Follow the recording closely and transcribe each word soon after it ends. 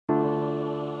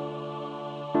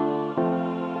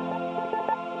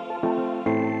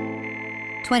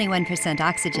21%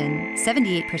 oxygen,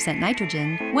 78%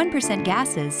 nitrogen, 1%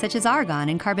 gases such as argon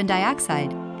and carbon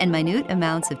dioxide, and minute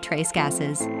amounts of trace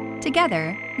gases.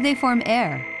 Together, they form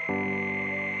air.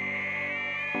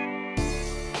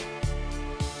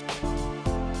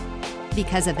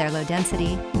 Because of their low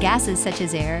density, gases such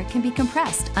as air can be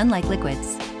compressed, unlike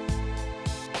liquids.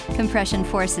 Compression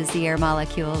forces the air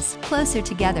molecules closer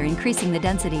together, increasing the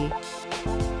density.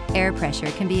 Air pressure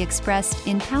can be expressed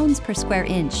in pounds per square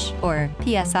inch, or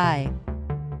PSI.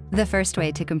 The first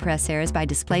way to compress air is by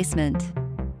displacement.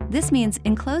 This means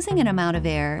enclosing an amount of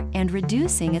air and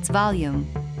reducing its volume,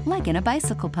 like in a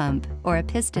bicycle pump or a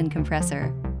piston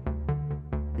compressor.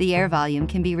 The air volume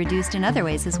can be reduced in other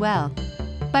ways as well,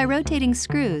 by rotating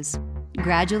screws,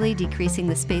 gradually decreasing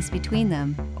the space between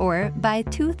them, or by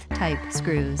tooth-type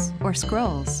screws or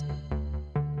scrolls.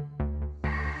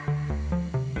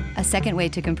 A second way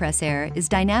to compress air is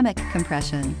dynamic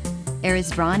compression. Air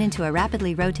is drawn into a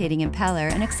rapidly rotating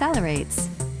impeller and accelerates.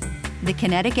 The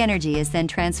kinetic energy is then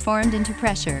transformed into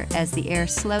pressure as the air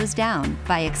slows down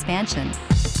by expansion.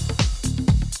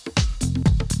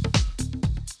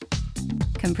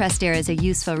 Compressed air is a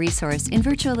useful resource in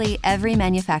virtually every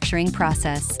manufacturing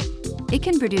process. It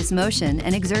can produce motion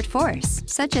and exert force,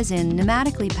 such as in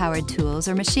pneumatically powered tools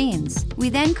or machines. We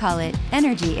then call it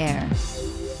energy air.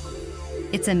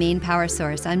 It's a main power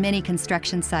source on many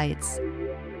construction sites,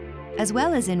 as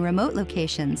well as in remote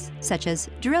locations, such as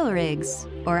drill rigs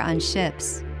or on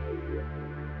ships.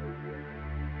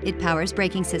 It powers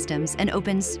braking systems and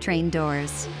opens train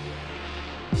doors.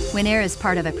 When air is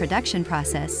part of a production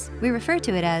process, we refer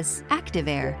to it as active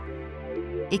air.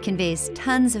 It conveys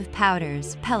tons of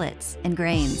powders, pellets, and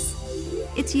grains.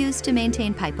 It's used to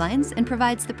maintain pipelines and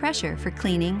provides the pressure for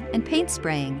cleaning and paint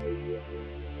spraying.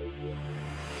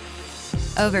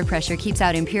 Overpressure keeps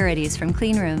out impurities from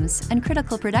clean rooms and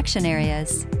critical production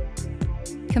areas.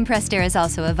 Compressed air is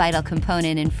also a vital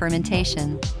component in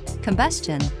fermentation,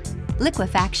 combustion,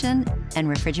 liquefaction, and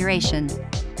refrigeration.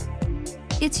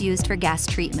 It's used for gas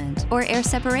treatment or air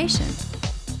separation.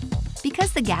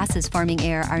 Because the gases forming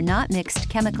air are not mixed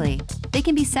chemically, they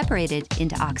can be separated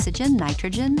into oxygen,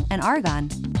 nitrogen, and argon.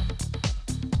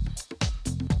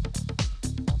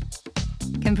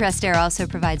 Compressed air also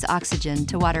provides oxygen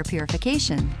to water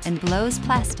purification and blows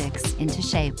plastics into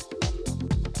shape.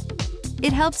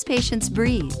 It helps patients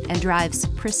breathe and drives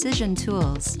precision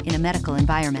tools in a medical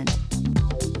environment.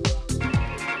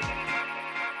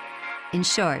 In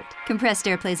short, compressed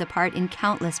air plays a part in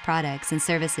countless products and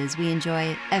services we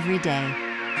enjoy every day.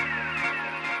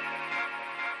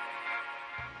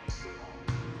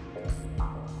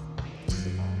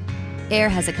 Air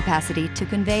has a capacity to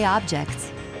convey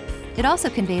objects. It also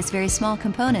conveys very small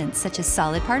components such as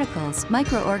solid particles,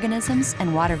 microorganisms,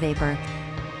 and water vapor.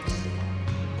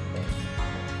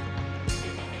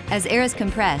 As air is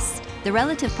compressed, the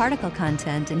relative particle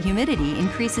content and humidity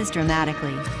increases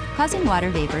dramatically, causing water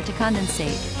vapor to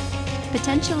condensate,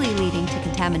 potentially leading to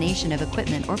contamination of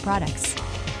equipment or products.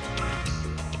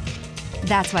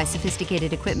 That's why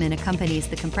sophisticated equipment accompanies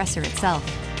the compressor itself,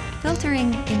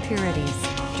 filtering impurities,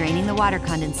 draining the water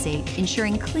condensate,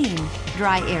 ensuring clean,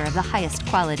 dry air of the highest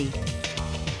quality.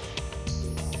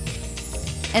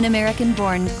 An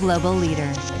American-born global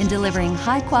leader in delivering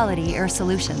high-quality air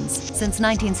solutions since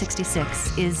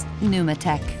 1966 is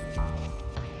Pneumatech.